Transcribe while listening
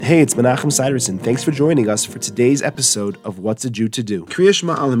Hey, it's Menachem Siderson. Thanks for joining us for today's episode of What's a Jew to Do. Kriyas,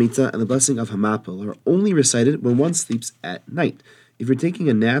 Shema, HaMita, and the blessing of Hamapil are only recited when one sleeps at night. If you're taking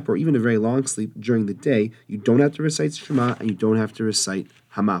a nap or even a very long sleep during the day, you don't have to recite Shema and you don't have to recite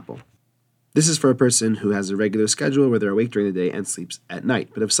Hamapil. This is for a person who has a regular schedule where they're awake during the day and sleeps at night.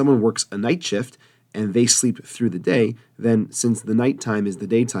 But if someone works a night shift and they sleep through the day, then since the nighttime is the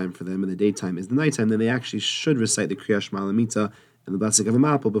daytime for them and the daytime is the nighttime, then they actually should recite the Kriyas, Shema, HaMita, and the blessing of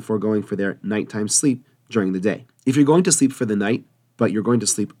Hamapil before going for their nighttime sleep during the day. If you're going to sleep for the night, but you're going to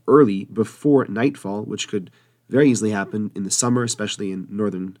sleep early before nightfall, which could very easily happen in the summer, especially in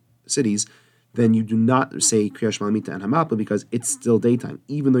northern cities, then you do not say Kriyas, Shema, HaMita, and Hamapil because it's still daytime,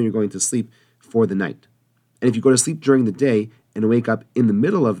 even though you're going to sleep for the night. And if you go to sleep during the day and wake up in the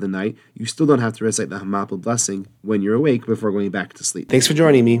middle of the night, you still don't have to recite the Hamapil blessing when you're awake before going back to sleep. Thanks for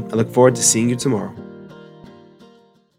joining me. I look forward to seeing you tomorrow.